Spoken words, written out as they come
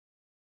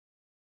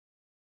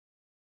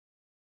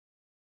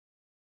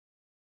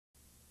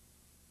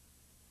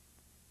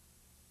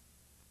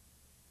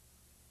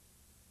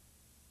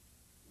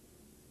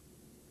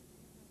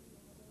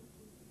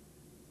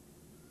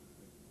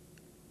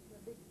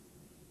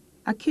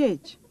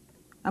Akech,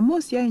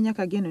 amos ya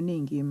nyaka geno ni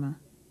ngima.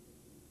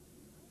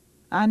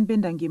 An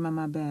benda ngima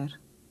maber.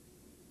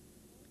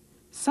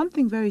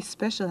 Something very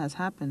special has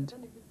happened.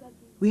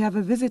 We have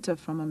a visitor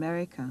from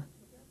America.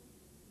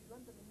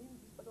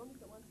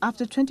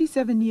 After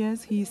 27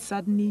 years, he is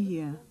suddenly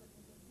here.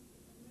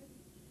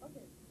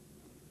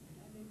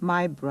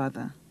 My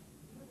brother.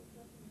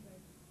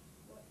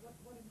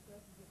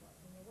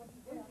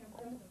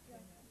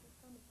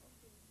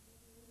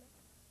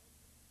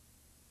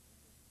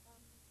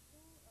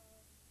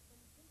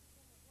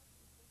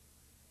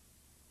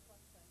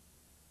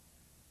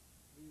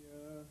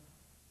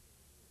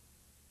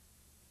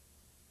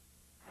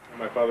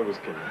 My father was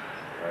Kenyan,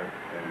 right?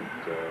 And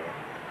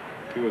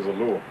he was a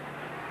Luo.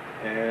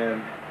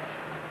 And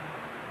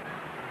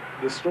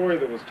the story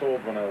that was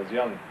told when I was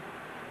young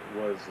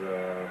was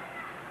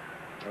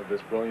of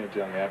this brilliant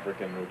young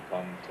African who'd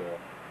come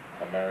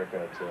to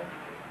America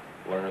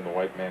to learn the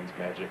white man's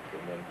magic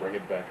and then bring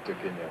it back to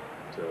Kenya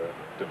to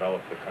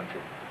develop the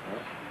country.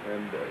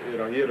 And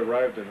he had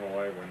arrived in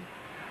Hawaii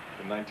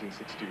in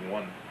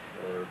 1961,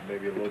 or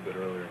maybe a little bit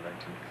earlier, in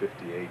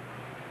 1958.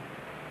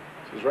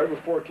 It was right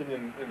before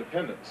Kenyan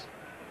independence,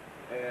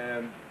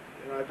 and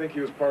I think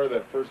he was part of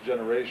that first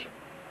generation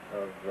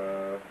of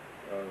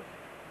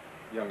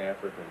young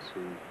Africans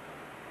who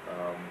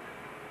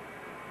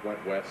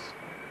went west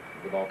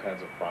with all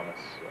kinds of promise,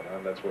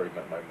 and that's where he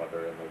met my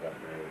mother, and they got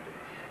married.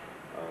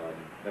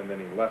 And then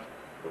he left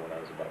when I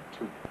was about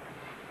 2.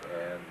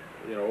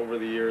 And over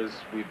the years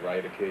we'd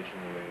write occasionally,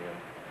 and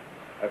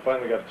I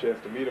finally got a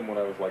chance to meet him when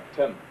I was like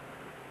 10.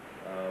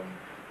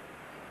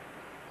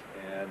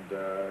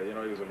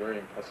 He was a very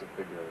impressive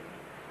figure,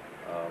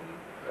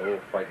 a little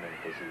frightening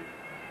because he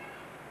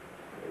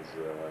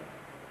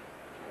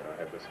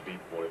had this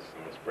deep voice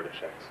and this British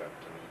accent,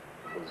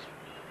 and was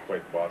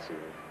quite bossy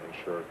and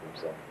sure of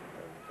himself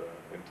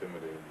and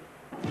intimidating.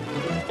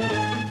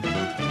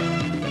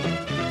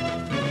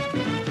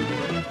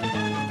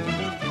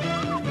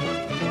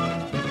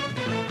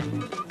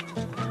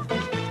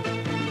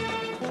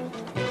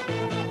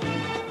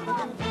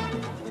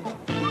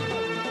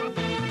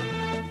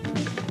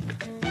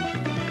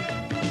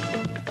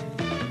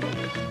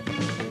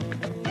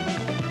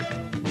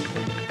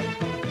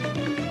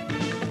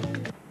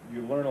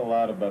 Learn a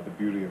lot about the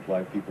beauty of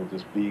black people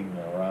just being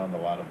around a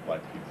lot of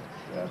black people,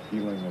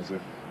 feeling as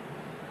if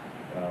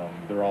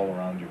they're all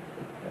around you,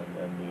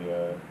 and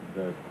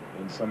that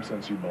in some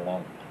sense you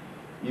belong.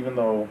 Even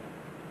though,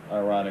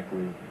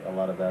 ironically, a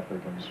lot of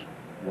Africans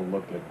will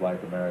look at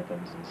black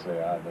Americans and say,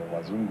 they're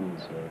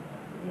Wazungus, or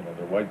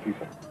they're white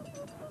people.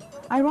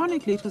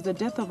 Ironically, it was the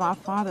death of our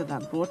father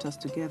that brought us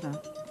together.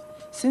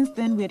 Since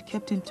then, we had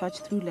kept in touch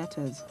through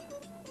letters.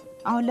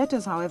 Our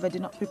letters, however,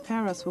 did not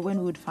prepare us for when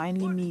we would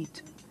finally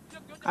meet.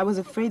 I was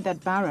afraid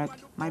that Barak,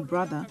 my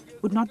brother,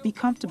 would not be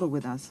comfortable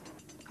with us.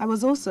 I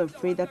was also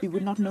afraid that we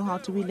would not know how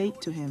to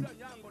relate to him.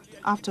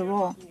 After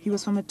all, he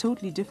was from a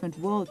totally different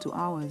world to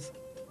ours.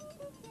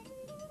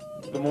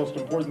 The most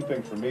important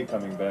thing for me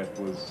coming back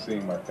was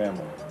seeing my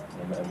family,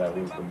 and that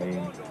was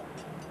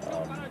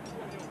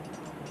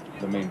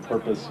the main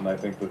purpose, and I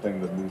think the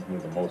thing that moved me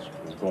the most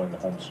was going to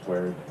Home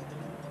Squared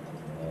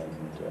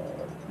and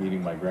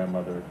meeting my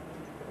grandmother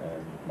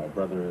and my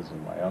brothers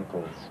and my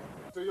uncles.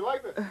 So you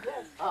like this?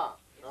 Yes.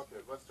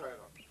 Okay, let's try it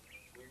on.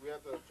 We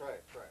have to try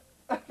it.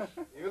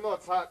 Even though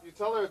it's hot, you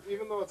tell her,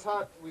 even though it's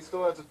hot, we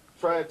still have to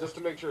try it just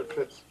to make sure it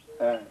fits.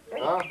 It's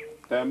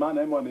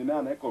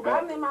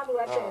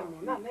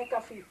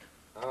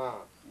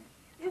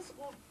good.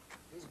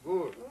 It's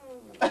good.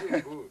 It's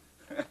good.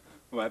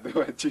 What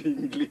do you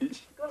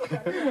English?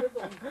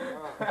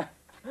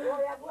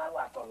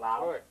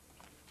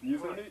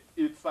 Usually,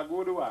 it's a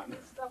good one.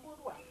 It's a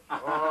good one.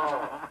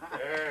 Oh,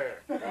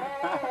 there.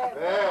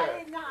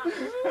 There.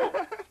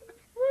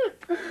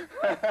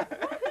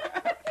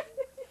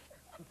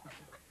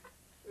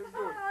 It's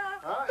good.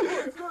 Huh?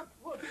 It's good.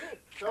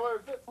 Tell her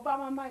it fits.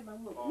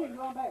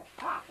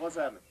 What's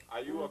happening?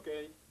 Are you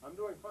okay? I'm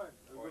doing fine.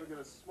 I'm going to get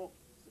a smoke.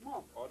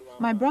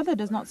 My brother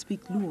does not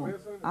speak Luo,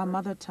 our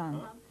mother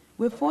tongue.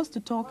 We're forced to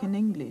talk in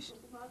English.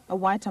 A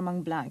white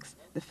among blacks,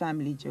 the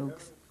family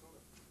jokes.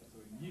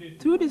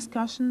 Through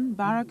discussion,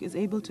 Barak is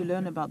able to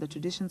learn about the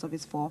traditions of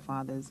his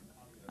forefathers.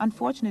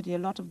 Unfortunately, a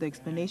lot of the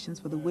explanations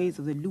for the ways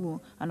of the Luo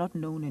are not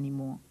known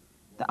anymore.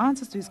 The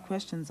answers to his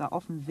questions are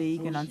often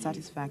vague and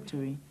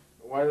unsatisfactory.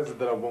 Why is it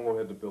that Obongo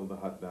had to build the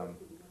hut down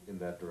in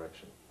that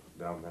direction,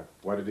 down there?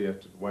 Why did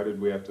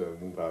we have to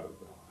move out of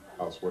the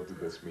house? What did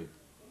this mean?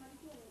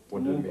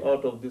 What did it mean? Move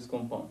out of this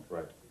compound.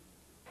 Right.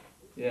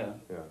 Yeah.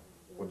 Yeah.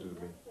 What did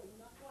it mean?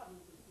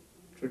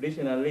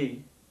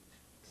 Traditionally,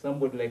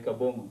 somebody like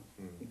Auma,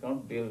 he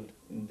can't build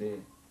in the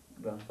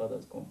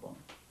grandfather's compound.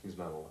 He's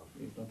not allowed.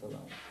 He's not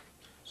allowed.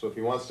 So if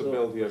he wants to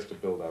build, he has to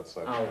build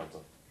outside the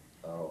compound.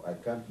 I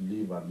can't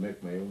live and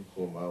make my own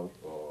home out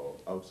or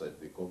outside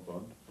the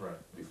compound. Right.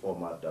 Before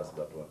Ma does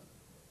that one,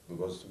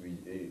 because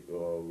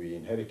we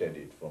inherited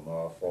it from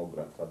our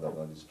four-grandfathers,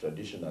 and it's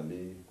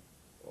traditionally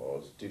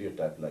or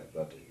stereotype like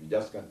that. You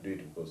just can't do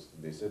it because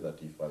they say that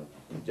if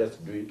you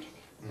just do it,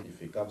 If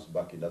he comes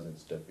back, he doesn't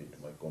step into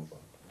my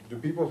compound. Do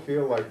people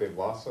feel like they've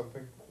lost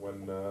something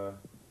when,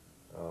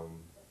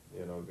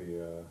 you know,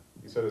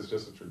 you said it's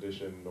just a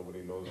tradition,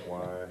 nobody knows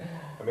why.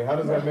 I mean, how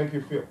does that make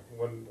you feel?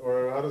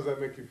 Or how does that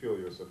make you feel,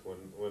 Yusuf,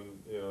 when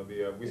you know,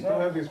 we still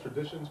have these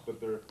traditions, but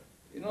they're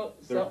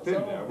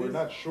thin now. We're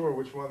not sure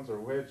which ones are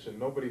which, and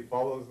nobody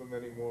follows them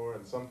anymore,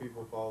 and some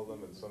people follow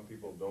them and some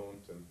people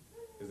don't. And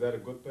is that a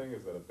good thing?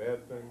 Is that a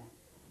bad thing?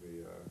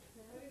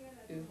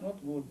 It's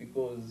not good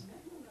because,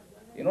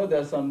 you know,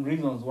 there are some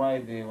reasons why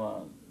they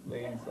were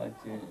laying such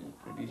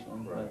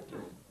traditions, Right. but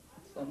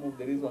some of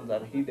the reasons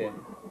are hidden.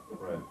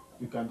 Right.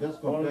 You can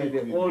just Only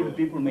the old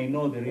people may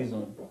know the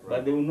reason,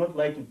 but they will not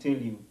like to tell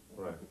you.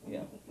 Right.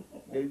 Yeah.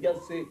 They'll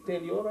just say,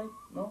 tell you, all right,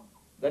 no,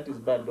 that is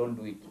bad, don't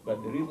do it.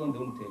 But the reason they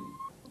won't tell you.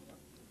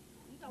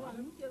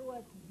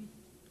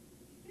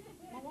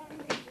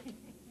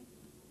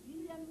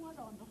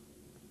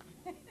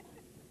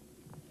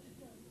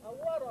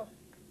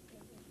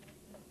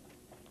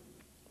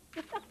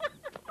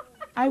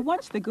 I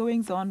watch the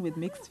goings-on with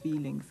mixed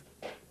feelings.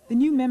 The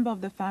new member of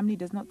the family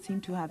does not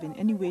seem to have in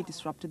any way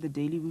disrupted the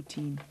daily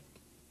routine.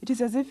 It is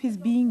as if his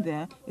being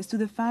there is to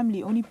the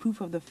family only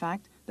proof of the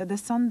fact that the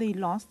son they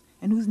lost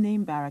and whose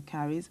name Barak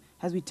carries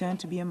has returned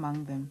to be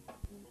among them.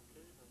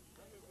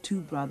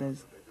 Two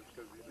brothers.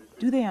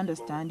 Do they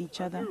understand each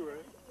other?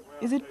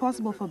 Is it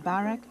possible for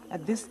Barak,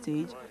 at this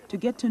stage, to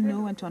get to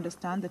know and to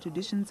understand the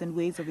traditions and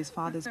ways of his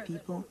father's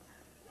people?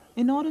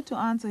 In order to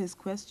answer his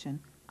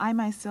question, I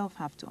myself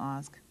have to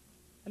ask.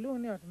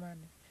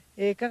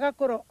 Kaka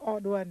koro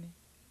odwani.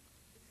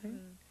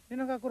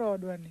 Nino kaka koro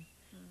odwani.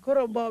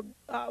 Koro Bob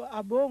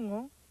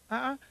abongo,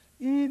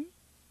 in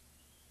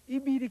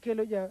ibiri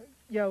kelo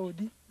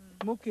jaodi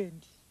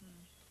mokendi.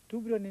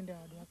 Tubro ninde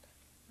odwaka.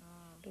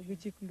 To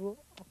gichik luo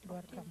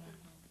okdwar kamano,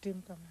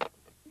 tim kamano.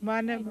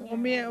 Mane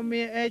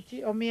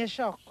omiye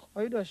shock,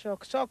 oyudo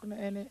shock. Shock no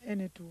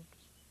ene tu.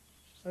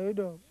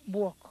 Oyudo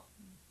buok.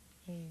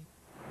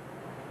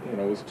 You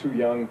know, I was too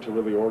young to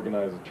really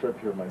organize a trip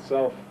here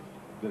myself.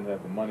 Didn't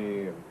have the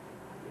money and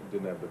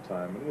didn't have the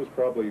time, and was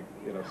probably,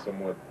 you know,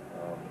 somewhat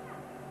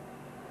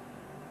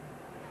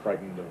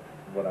frightened of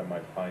what I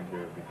might find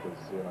here, because,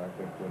 you know, I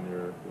think when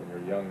you're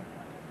young,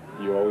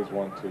 you always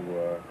want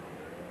to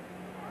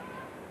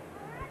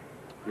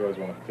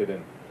fit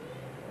in,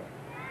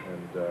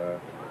 and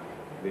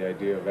the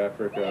idea of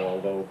Africa,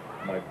 although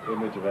my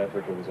image of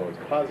Africa was always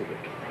positive,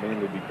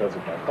 mainly because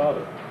of my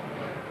father,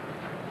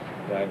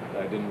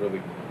 I didn't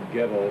really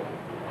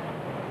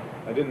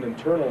I didn't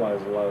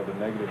internalize a lot of the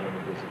negative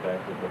images of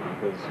Africa,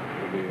 because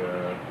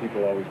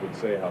people always would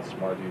say how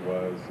smart he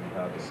was and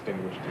how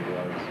distinguished he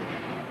was.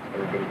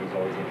 Everybody was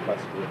always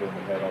impressed with him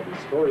and had all these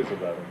stories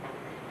about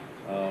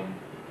him.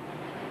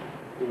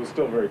 It was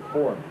still very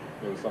foreign.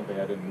 It was something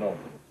I didn't know.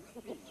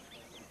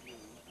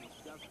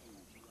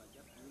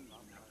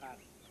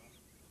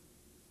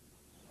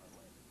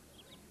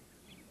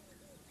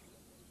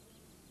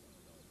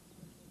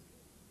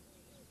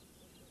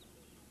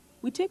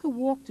 We take a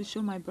walk to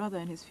show my brother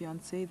and his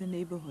fiancée the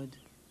neighborhood.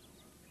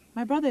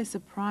 My brother is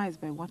surprised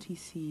by what he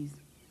sees.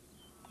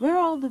 Where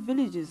are all the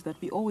villages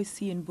that we always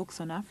see in books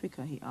on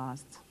Africa, he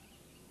asks.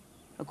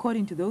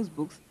 According to those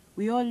books,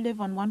 we all live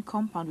on one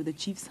compound with a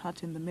chief's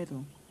hut in the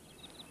middle.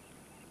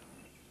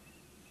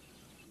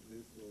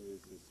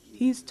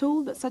 He is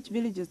told that such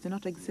villages do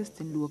not exist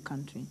in Luo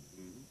country.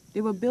 They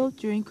were built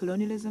during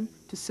colonialism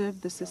to serve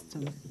the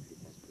system.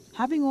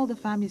 Having all the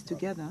families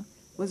together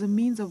was a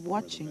means of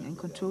watching and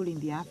controlling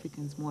the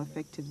Africans more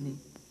effectively.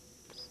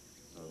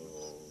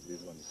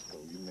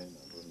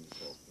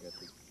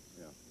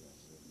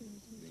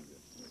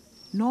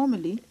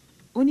 Normally,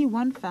 only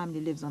one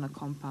family lives on a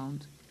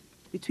compound.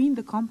 Between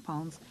the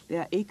compounds, there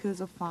are acres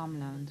of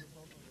farmland.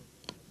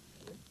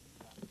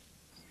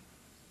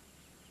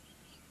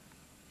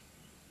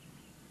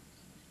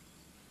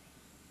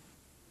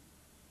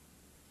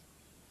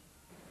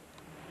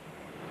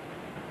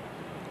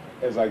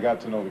 As I got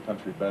to know the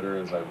country better,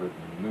 as I've written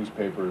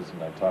newspapers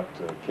and I talked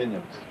to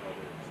Kenyans,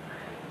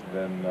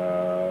 then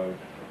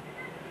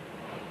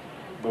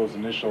those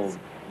initial,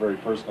 very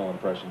personal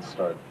impressions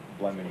start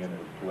blending in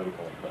with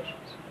political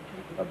impressions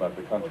about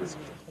the country.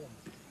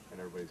 And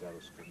everybody's out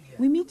of school.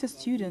 We meet a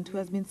student who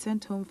has been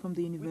sent home from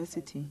the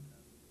university.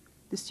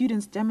 The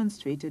students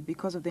demonstrated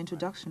because of the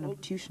introduction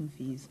of tuition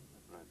fees.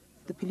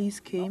 The police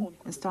came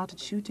and started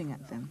shooting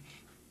at them.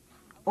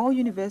 All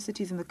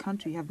universities in the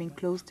country have been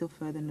closed till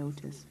further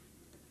notice.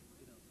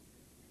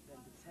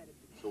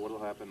 So what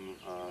will happen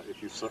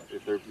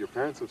if your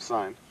parents have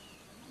signed?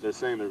 They're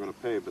saying they're going to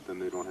pay, but then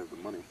they don't have the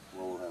money.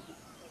 What will happen?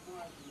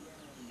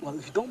 Well,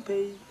 if you don't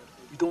pay,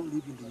 you don't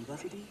live in the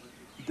university.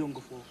 You don't go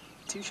for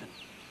tuition.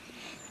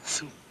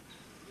 So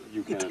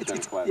you can't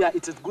attend class. Yeah,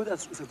 it's as good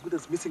as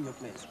missing your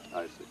place.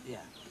 I see. Yeah.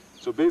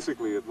 So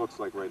basically, it looks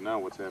like right now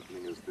what's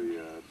happening is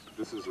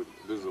this is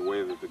a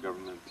way that the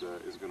government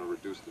is going to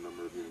reduce the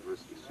number of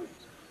university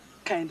students.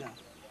 Kinda.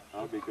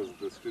 Because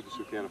the students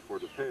who can't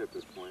afford to pay at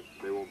this point,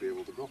 they won't be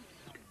able to go.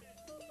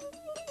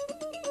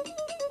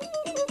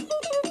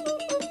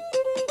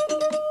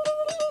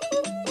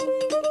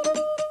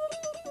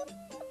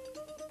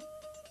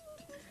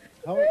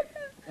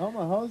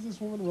 Auma, how is this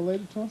woman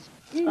related to us?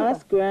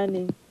 Ask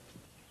Granny.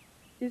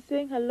 She's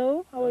saying,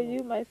 hello, how are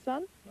you, my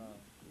son?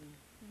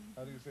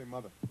 How do you say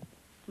mother?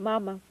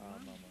 Mama.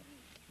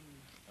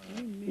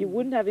 Mama. You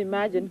wouldn't have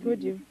imagined,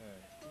 could you?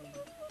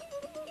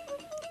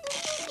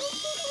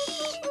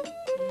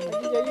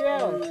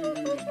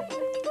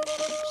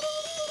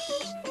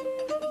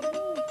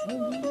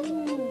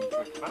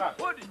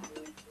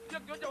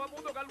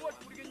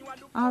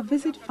 Our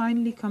visit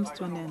finally comes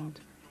to an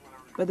end,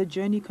 but the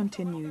journey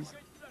continues.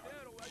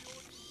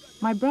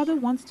 My brother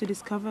wants to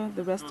discover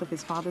the rest of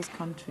his father's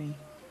country.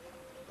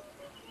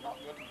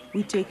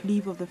 We take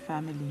leave of the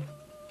family.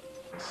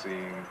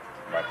 Seeing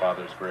my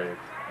father's grave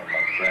and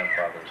my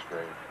grandfather's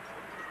grave,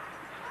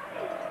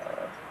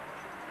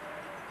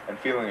 and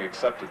feeling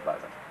accepted by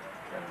them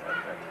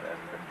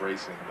and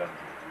embracing them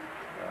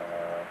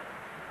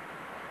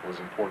was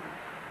important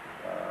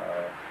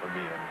for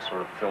me, and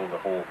sort of filled a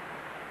hole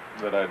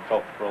that I had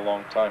felt for a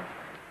long time.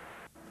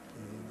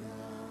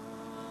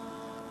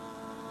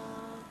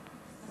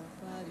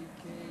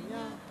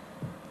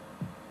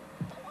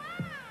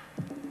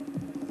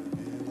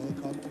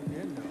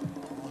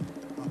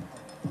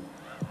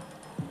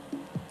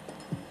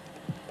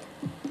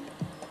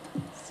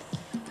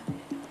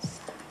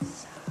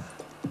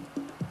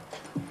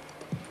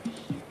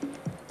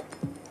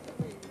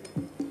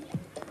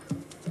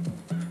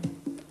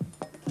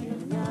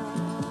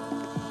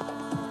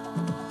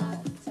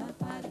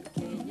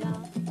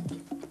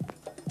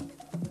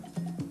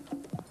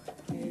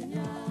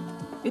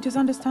 It is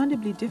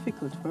understandably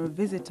difficult for a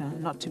visitor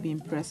not to be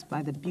impressed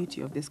by the beauty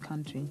of this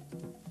country.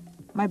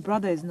 My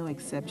brother is no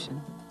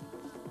exception.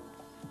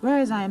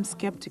 Whereas I am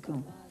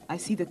skeptical, I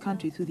see the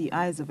country through the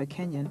eyes of a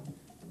Kenyan,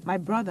 my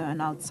brother,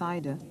 an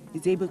outsider,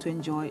 is able to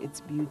enjoy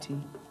its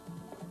beauty.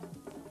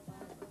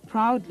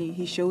 Proudly,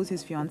 he shows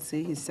his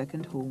fiancée his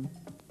second home.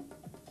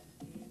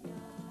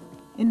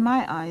 In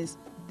my eyes,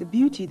 the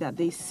beauty that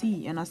they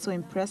see and are so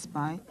impressed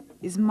by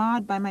is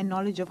marred by my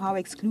knowledge of how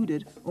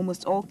excluded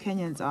almost all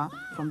Kenyans are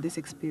from this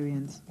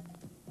experience.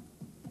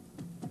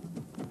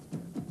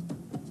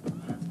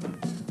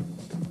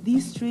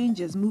 These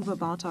strangers move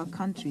about our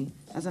country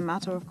as a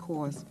matter of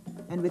course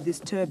and with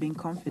disturbing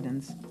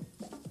confidence.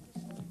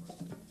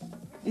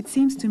 It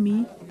seems to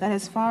me that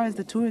as far as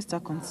the tourists are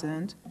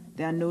concerned,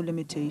 there are no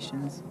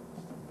limitations.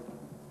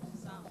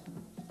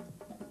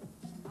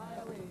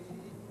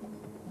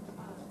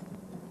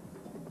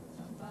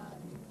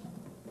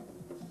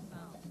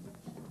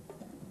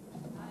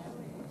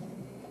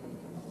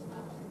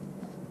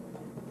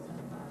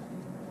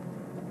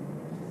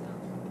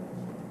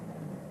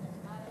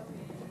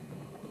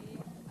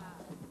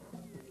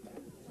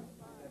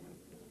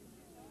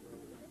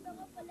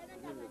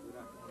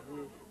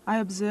 I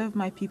observe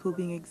my people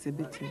being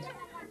exhibited,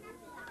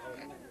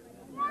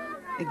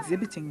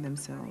 exhibiting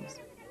themselves.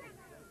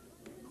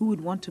 Who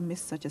would want to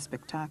miss such a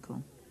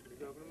spectacle?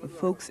 A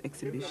folks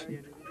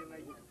exhibition.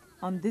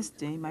 On this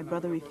day, my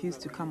brother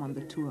refused to come on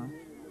the tour.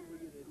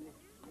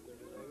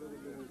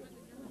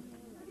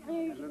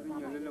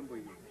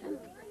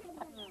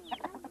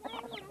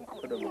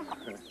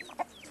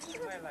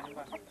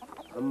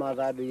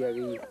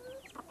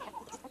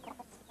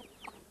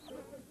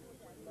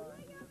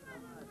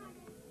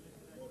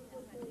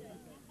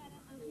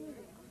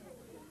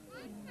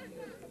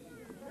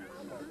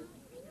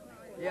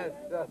 Yes,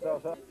 that's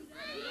also.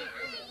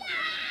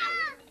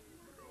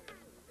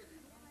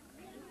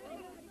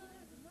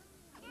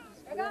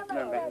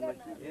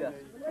 Yeah.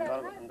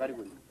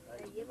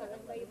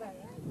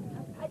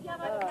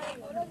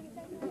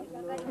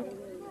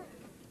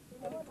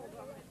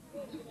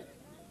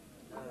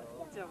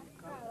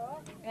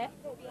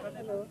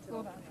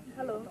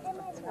 Hello.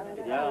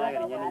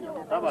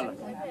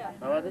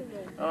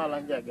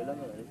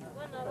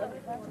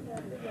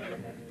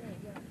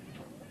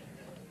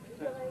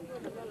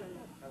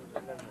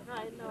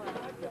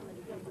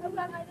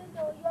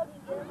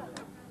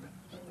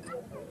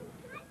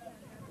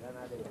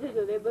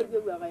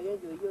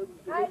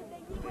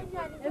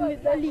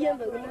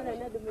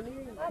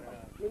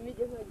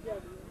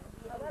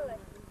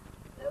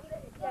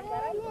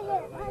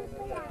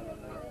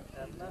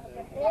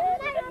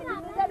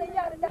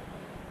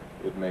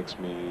 It makes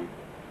me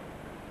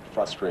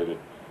frustrated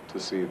to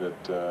see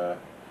that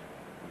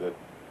that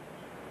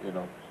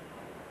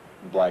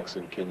blacks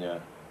in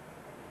Kenya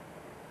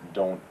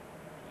don't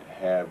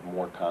have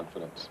more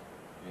confidence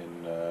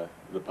in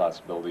the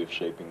possibility of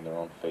shaping their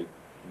own fate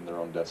and their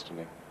own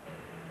destiny.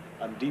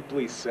 I'm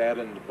deeply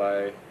saddened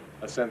by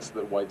a sense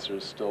that whites are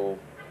still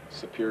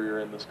superior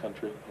in this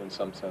country, in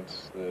some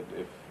sense, that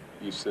if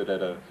you sit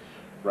at a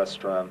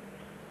restaurant,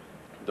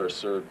 they're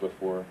served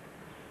before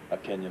a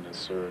Kenyan is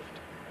served.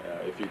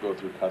 If you go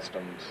through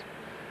customs,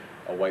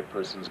 a white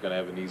person's going to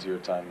have an easier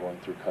time going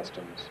through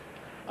customs.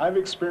 I've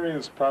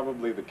experienced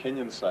probably the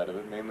Kenyan side of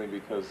it, mainly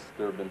because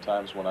there have been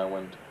times when I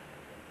went,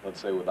 let's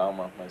say with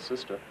Auma, my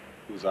sister,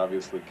 who's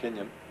obviously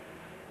Kenyan,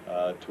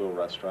 to a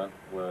restaurant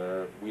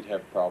where we'd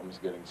have problems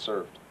getting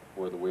served,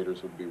 where the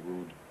waiters would be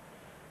rude.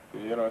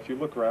 You know, if you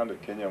look around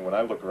at Kenya, when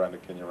I look around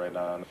at Kenya right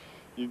now,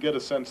 you get a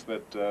sense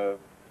that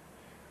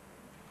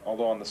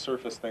although on the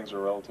surface things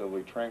are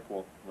relatively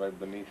tranquil, right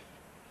beneath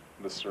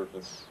the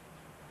surface,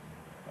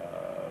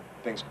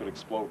 things could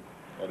explode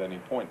at any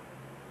point.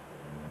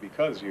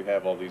 Because you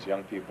have all these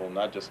young people,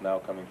 not just now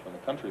coming from the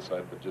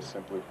countryside, but just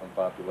simply from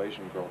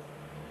population growth,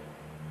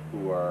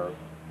 who are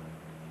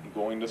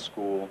going to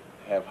school,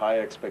 have high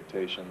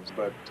expectations,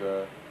 but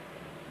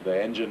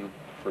the engine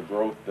for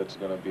growth that's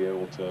going to be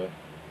able to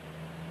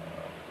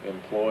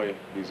employ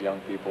these young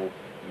people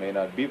may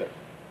not be there.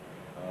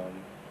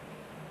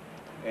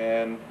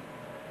 And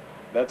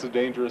that's a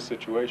dangerous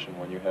situation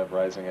when you have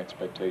rising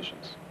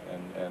expectations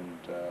and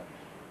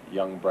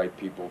young, bright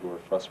people who are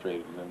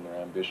frustrated in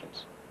their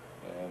ambitions.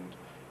 And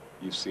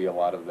you see a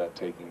lot of that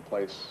taking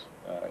place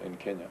in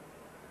Kenya.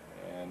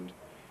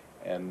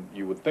 And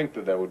you would think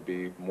that that would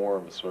be more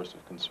of a source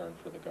of concern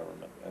for the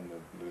government, and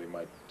that they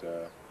might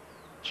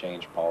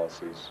change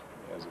policies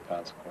as a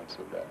consequence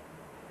of that.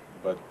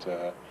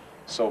 But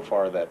so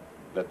far that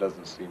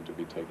doesn't seem to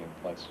be taking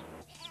place.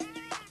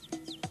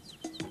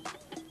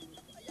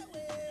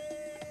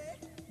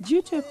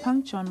 Due to a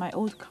puncture on my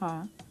old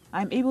car,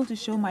 I am able to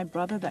show my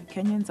brother that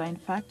Kenyans are in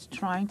fact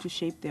trying to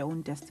shape their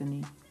own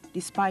destiny,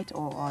 despite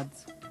all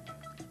odds.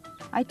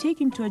 I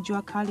take him to a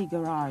Jua Kali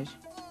garage.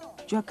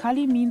 Jua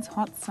Kali means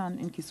hot sun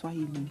in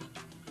Kiswahili.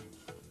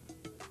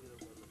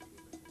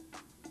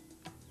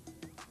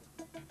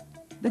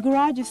 The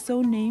garage is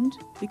so named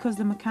because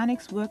the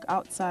mechanics work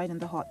outside in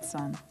the hot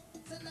sun.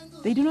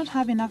 They do not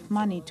have enough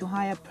money to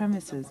hire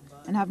premises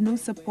and have no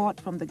support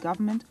from the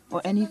government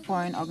or any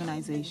foreign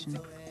organization.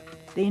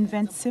 They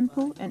invent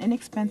simple and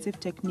inexpensive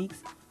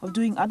techniques of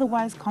doing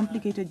otherwise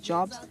complicated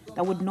jobs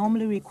that would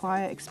normally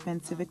require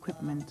expensive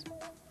equipment.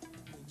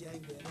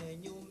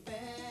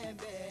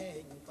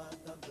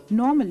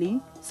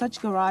 Normally,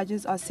 such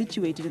garages are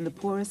situated in the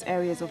poorest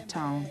areas of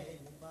town,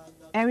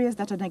 areas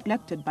that are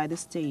neglected by the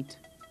state.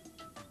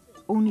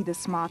 Only the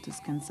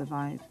smartest can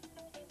survive.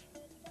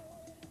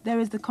 There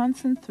is the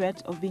constant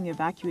threat of being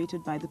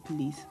evacuated by the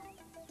police.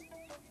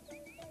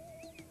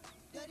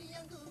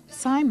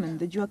 Simon,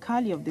 the Jua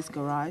Kali of this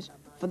garage,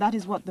 for that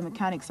is what the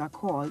mechanics are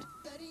called,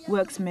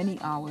 works many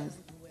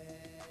hours.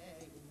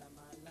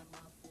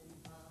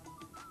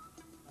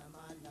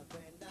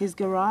 His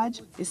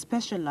garage is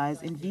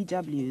specialized in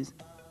VWs,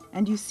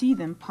 and you see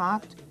them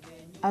parked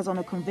as on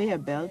a conveyor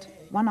belt,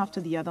 one after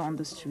the other on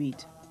the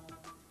street.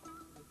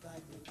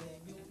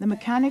 The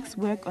mechanics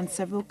work on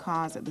several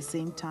cars at the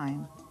same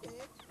time.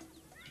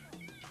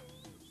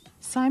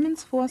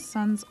 Simon's 4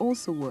 sons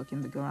also work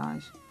in the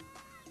garage.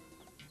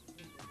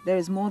 There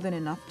is more than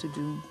enough to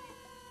do.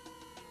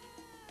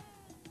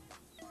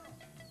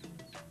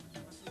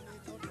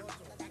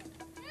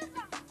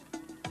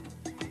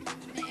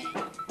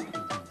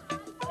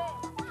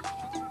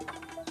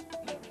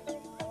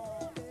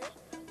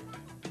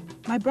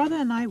 My brother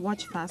and I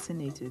watch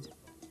fascinated.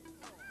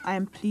 I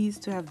am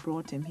pleased to have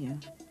brought him here.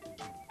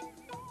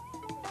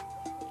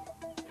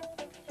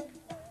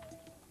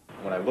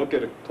 When I look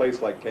at a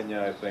place like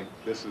Kenya, I think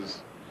this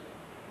is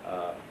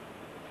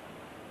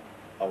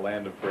a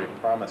land of great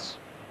promise,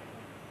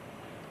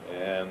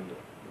 and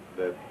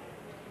that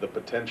the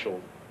potential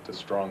to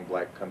strong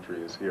black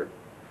country is here.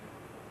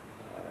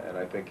 And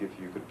I think if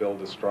you could build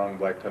a strong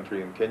black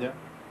country in Kenya,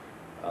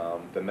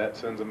 then that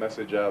sends a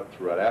message out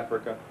throughout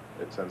Africa.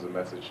 It sends a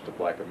message to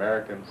black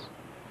Americans.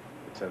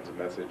 It sends a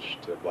message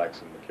to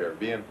blacks in the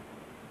Caribbean.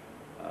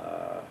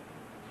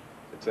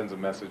 It sends a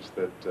message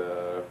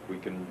that we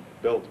can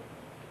build.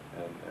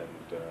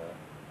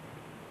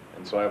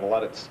 And so I have a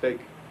lot at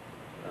stake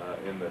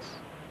in this.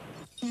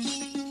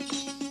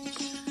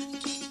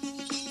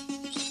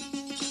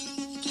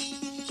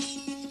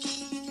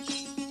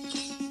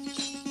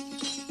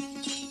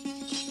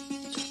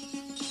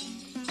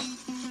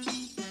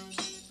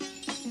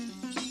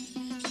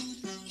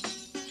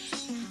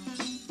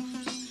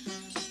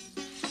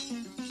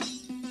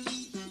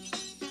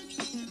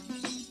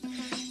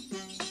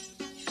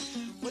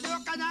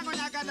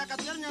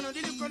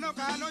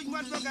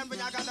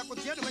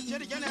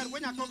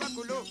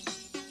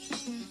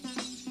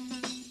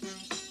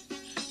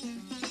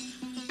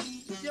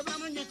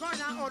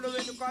 All the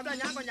way to Cobra,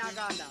 Nyango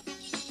Nyaganda.